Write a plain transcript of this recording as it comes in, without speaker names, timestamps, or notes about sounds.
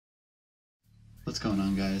What's going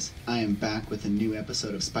on, guys? I am back with a new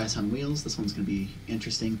episode of Spice on Wheels. This one's going to be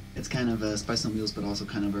interesting. It's kind of a Spice on Wheels, but also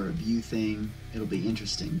kind of a review thing. It'll be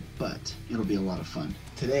interesting, but it'll be a lot of fun.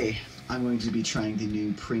 Today, I'm going to be trying the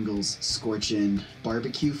new Pringles Scorchin'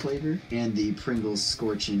 Barbecue flavor and the Pringles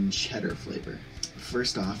Scorchin' Cheddar flavor.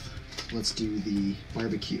 First off, let's do the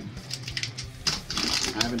barbecue.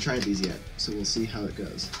 I haven't tried these yet, so we'll see how it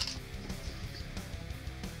goes.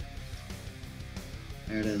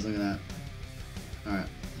 There it is, look at that. Alright,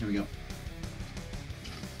 here we go.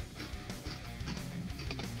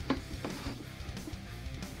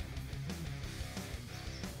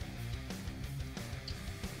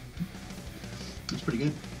 It's pretty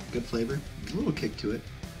good. Good flavor. A little kick to it.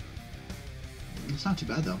 It's not too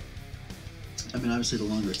bad though. I mean, obviously the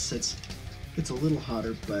longer it sits, it gets a little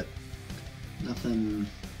hotter, but nothing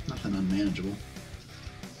unmanageable.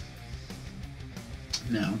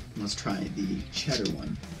 Now, let's try the cheddar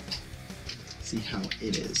one. See how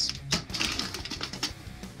it is.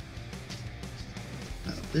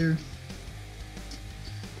 That up there.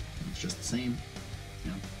 It's just the same.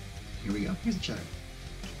 Yeah. Here we go. Here's the cheddar.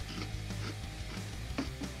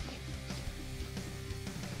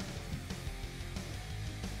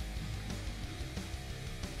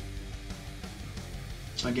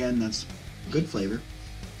 Again, that's good flavor.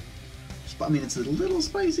 I mean, it's a little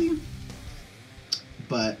spicy,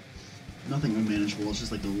 but nothing unmanageable. It's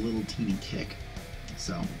just like a little teeny kick.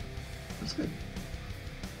 So, that's good.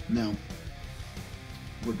 Now,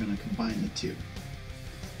 we're going to combine the two.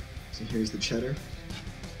 So here's the cheddar.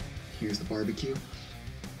 Here's the barbecue.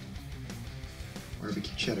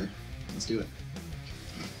 Barbecue cheddar. Let's do it.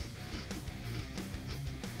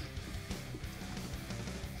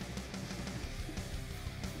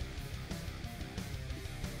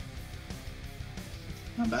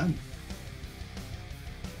 Not bad.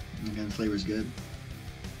 Again, flavor's good.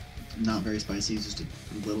 Not very spicy, it's just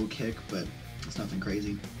a little kick, but it's nothing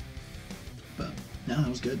crazy. But no, that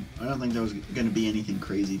was good. I don't think there was going to be anything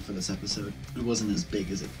crazy for this episode. It wasn't as big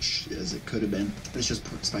as it could have been. It's just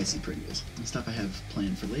spicy Pringles. The stuff I have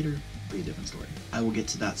planned for later will be a different story. I will get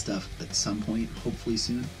to that stuff at some point, hopefully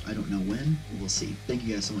soon. I don't know when. We'll see. Thank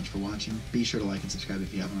you guys so much for watching. Be sure to like and subscribe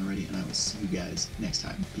if you haven't already, and I will see you guys next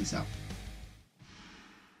time. Peace out.